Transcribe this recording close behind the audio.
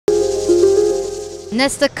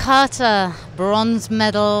Nesta Carter, bronze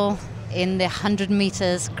medal in the 100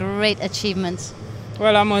 meters. Great achievement.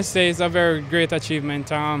 Well, I must say it's a very great achievement.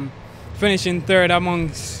 Finishing third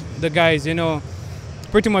amongst the guys,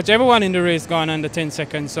 pretty much everyone in the race gone under 10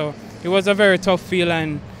 seconds. So it was a very tough feel,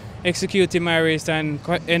 and executing my race and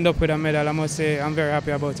end up with a medal, I must say I'm very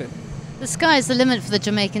happy about it. The sky's the limit for the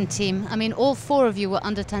Jamaican team. I mean, all four of you were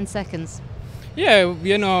under 10 seconds. Yeah,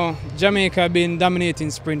 Jamaica have been dominating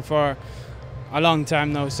sprint for a long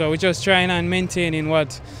time now, so we're just trying and maintaining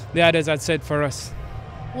what the others had said for us.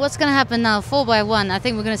 What's going to happen now? 4x1. I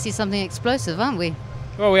think we're going to see something explosive, aren't we?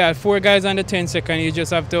 Well, we had 4 guys under 10 seconds. You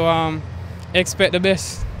just have to expect the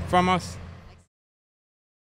best from us.